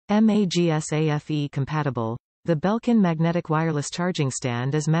MAGSAFE compatible. The Belkin magnetic wireless charging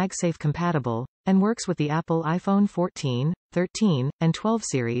stand is MagSafe compatible, and works with the Apple iPhone 14, 13, and 12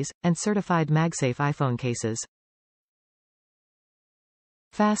 series, and certified MagSafe iPhone cases.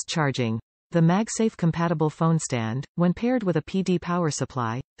 Fast charging. The MagSafe compatible phone stand, when paired with a PD power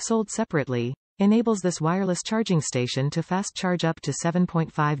supply, sold separately, enables this wireless charging station to fast charge up to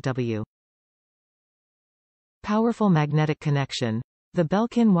 7.5 W. Powerful magnetic connection. The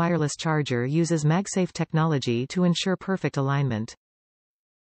Belkin Wireless Charger uses MagSafe technology to ensure perfect alignment.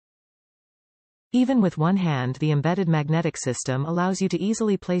 Even with one hand, the embedded magnetic system allows you to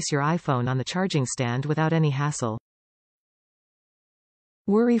easily place your iPhone on the charging stand without any hassle.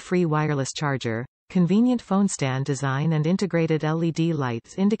 Worry-free wireless charger. Convenient phone stand design and integrated LED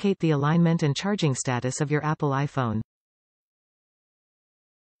lights indicate the alignment and charging status of your Apple iPhone.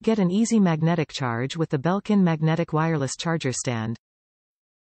 Get an easy magnetic charge with the Belkin Magnetic Wireless Charger Stand.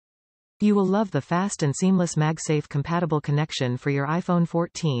 You will love the fast and seamless MagSafe compatible connection for your iPhone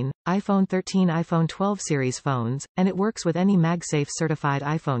 14, iPhone 13, iPhone 12 series phones, and it works with any MagSafe certified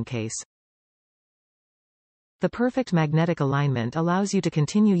iPhone case. The perfect magnetic alignment allows you to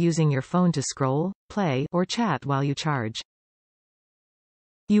continue using your phone to scroll, play, or chat while you charge.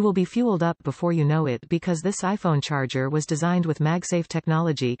 You will be fueled up before you know it because this iPhone charger was designed with MagSafe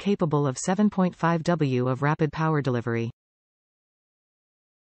technology capable of 7.5 W of rapid power delivery.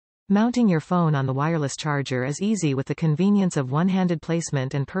 Mounting your phone on the wireless charger is easy with the convenience of one-handed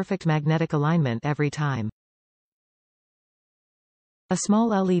placement and perfect magnetic alignment every time. A small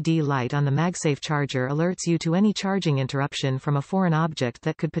LED light on the MagSafe charger alerts you to any charging interruption from a foreign object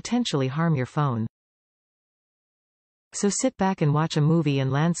that could potentially harm your phone. So sit back and watch a movie in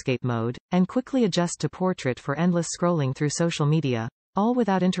landscape mode, and quickly adjust to portrait for endless scrolling through social media, all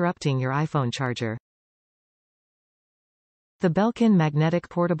without interrupting your iPhone charger. The Belkin Magnetic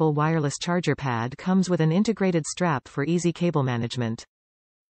Portable Wireless Charger Pad comes with an integrated strap for easy cable management.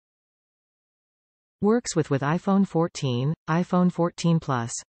 Works with iPhone 14, iPhone 14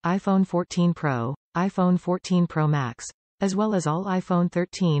 Plus, iPhone 14 Pro, iPhone 14 Pro Max, as well as all iPhone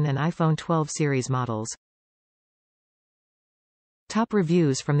 13 and iPhone 12 series models. Top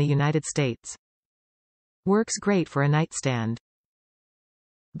reviews from the United States. Works great for a nightstand.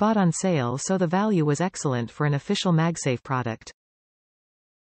 Bought on sale, so the value was excellent for an official MagSafe product.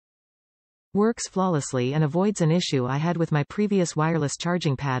 Works flawlessly and avoids an issue I had with my previous wireless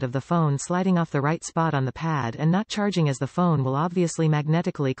charging pad of the phone sliding off the right spot on the pad and not charging as the phone will obviously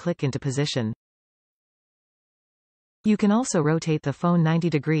magnetically click into position. You can also rotate the phone 90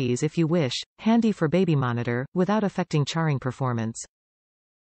 degrees if you wish, handy for baby monitor, without affecting charging performance.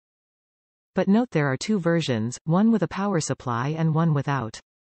 But note there are two versions, one with a power supply and one without.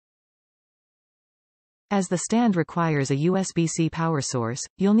 As the stand requires a USB-C power source,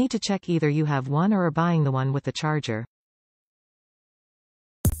 you'll need to check either you have one or are buying the one with the charger.